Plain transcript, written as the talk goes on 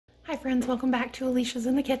Hi friends, welcome back to Alicia's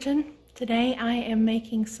in the Kitchen. Today I am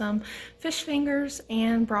making some fish fingers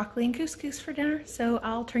and broccoli and couscous for dinner, so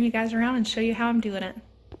I'll turn you guys around and show you how I'm doing it.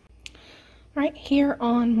 Right here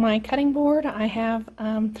on my cutting board I have,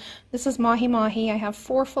 this is Mahi Mahi. I have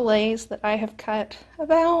 4 fillets that I have cut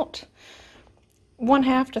about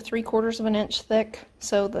 1/2 to 3/4 of an inch thick,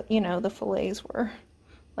 so that, the fillets were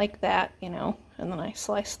like that, and then I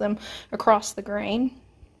sliced them across the grain.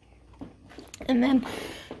 And then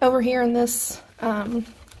over here in this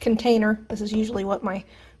container, this is usually what my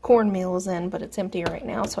cornmeal is in, but it's empty right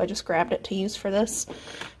now, so I just grabbed it to use for this.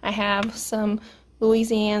 I have some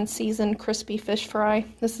Louisiana seasoned crispy fish fry.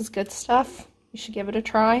 This is good stuff. You should give it a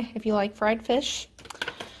try if you like fried fish.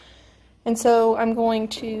 And so I'm going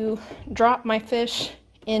to drop my fish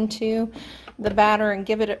into the batter and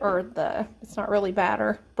give it, it's not really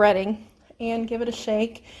batter, breading, and give it a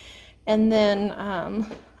shake. And then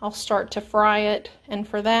I'll start to fry it, and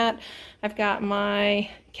for that I've got my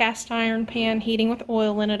cast iron pan heating with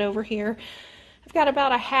oil in it over here. I've got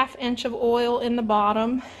about 1/2 inch of oil in the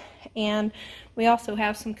bottom, and we also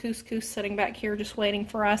have some couscous sitting back here just waiting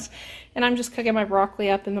for us, and I'm just cooking my broccoli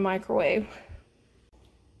up in the microwave.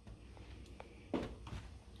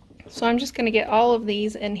 So I'm just going to get all of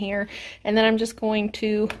these in here, and then I'm just going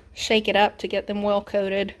to shake it up to get them well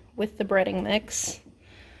coated with the breading mix.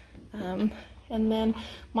 And then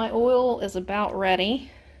my oil is about ready,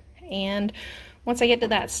 and once I get to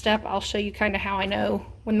that step I'll show you kind of how I know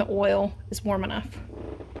when the oil is warm enough.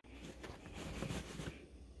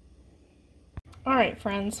 Alright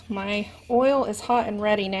friends, my oil is hot and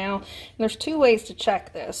ready now, and there's 2 ways to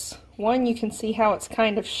check this. One, you can see how it's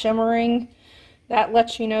kind of shimmering. That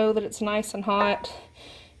lets you know that it's nice and hot.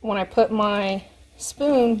 When I put my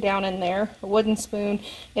spoon down in there, a wooden spoon,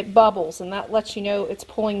 it bubbles, and that lets you know it's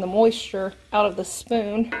pulling the moisture out of the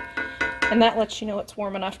spoon, and that lets you know it's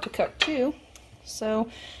warm enough to cook too. So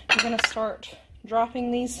I'm going to start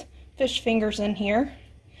dropping these fish fingers in here.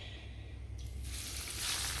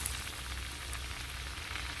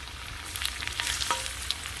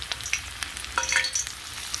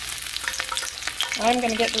 I'm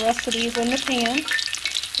going to get the rest of these in the pan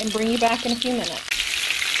and bring you back in a few minutes.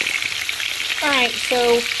 Alright,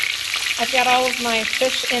 so I've got all of my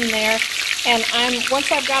fish in there, and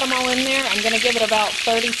once I've got them all in there, I'm going to give it about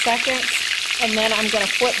 30 seconds, and then I'm going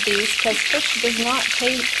to flip these, because fish does not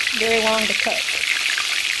take very long to cook.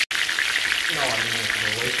 No, I mean, it's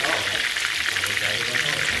the way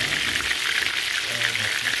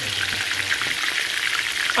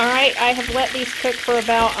Alright, I have let these cook for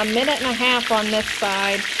about 1.5 minutes on this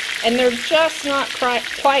side, and they're just not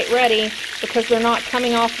quite ready because they're not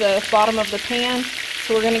coming off the bottom of the pan,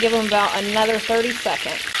 so we're going to give them about another 30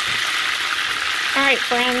 seconds. Alright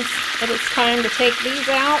friends, it is time to take these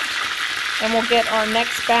out, and we'll get our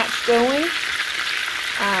next batch going.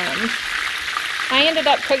 I ended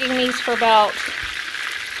up cooking these for about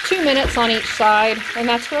 2 minutes on each side, and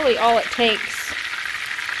that's really all it takes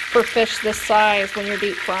for fish this size when you're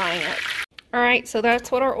deep frying it. Alright, so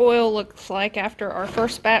that's what our oil looks like after our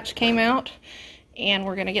first batch came out, and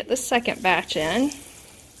we're going to get the second batch in.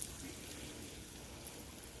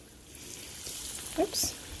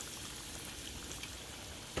 Oops.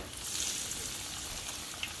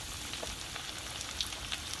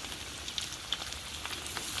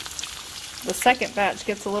 The second batch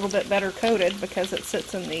gets a little bit better coated because it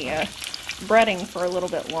sits in the breading for a little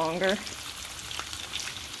bit longer.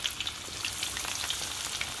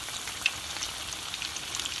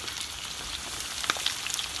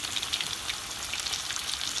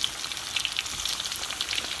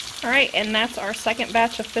 Alright, and that's our second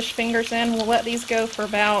batch of fish fingers in. We'll let these go for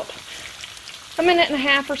about 1.5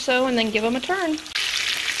 minutes or so and then give them a turn.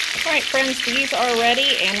 Alright friends, these are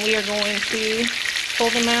ready, and we are going to pull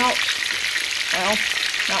them out. Well,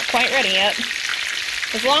 not quite ready yet.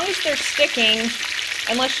 As long as they're sticking,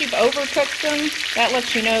 unless you've overcooked them, that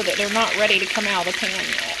lets you know that they're not ready to come out of the pan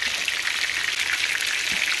yet.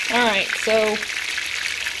 Alright, so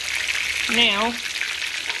now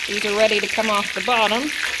these are ready to come off the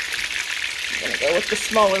bottom. I'm going to go with the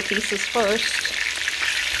smaller pieces first.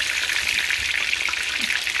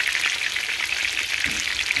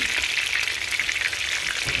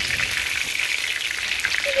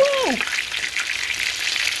 Whoa!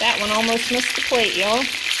 That one almost missed the plate, y'all.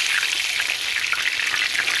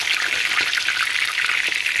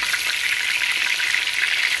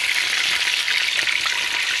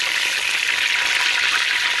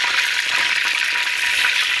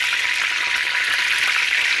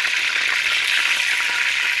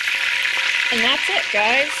 And that's it,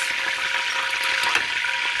 guys.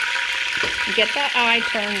 Get that eye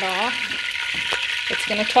turned off. It's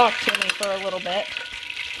going to talk to me for a little bit.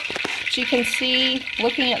 But you can see,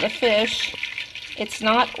 looking at the fish, it's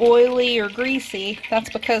not oily or greasy. That's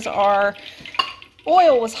because our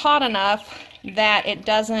oil was hot enough that it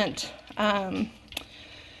doesn't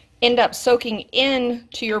end up soaking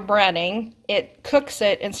into your breading. It cooks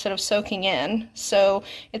it instead of soaking in. So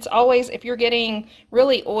it's always, if you're getting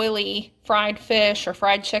really oily fried fish or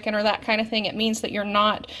fried chicken or that kind of thing, it means that you're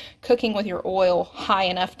not cooking with your oil high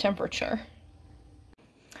enough temperature.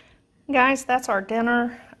 Guys, that's our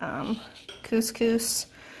dinner. Couscous,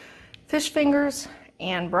 fish fingers,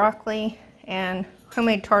 and broccoli, and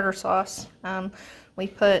homemade tartar sauce. We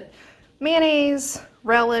put mayonnaise,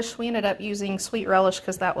 relish. We ended up using sweet relish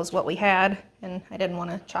because that was what we had, and I didn't want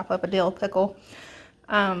to chop up a dill pickle.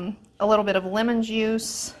 A little bit of lemon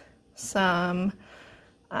juice, some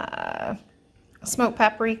smoked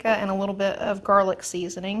paprika, and a little bit of garlic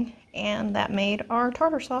seasoning, and that made our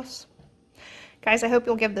tartar sauce. Guys, I hope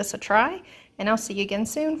you'll give this a try, and I'll see you again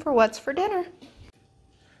soon for what's for dinner.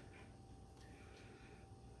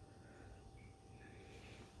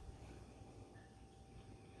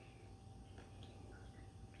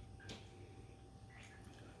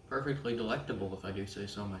 Perfectly delectable, if I do say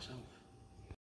so myself.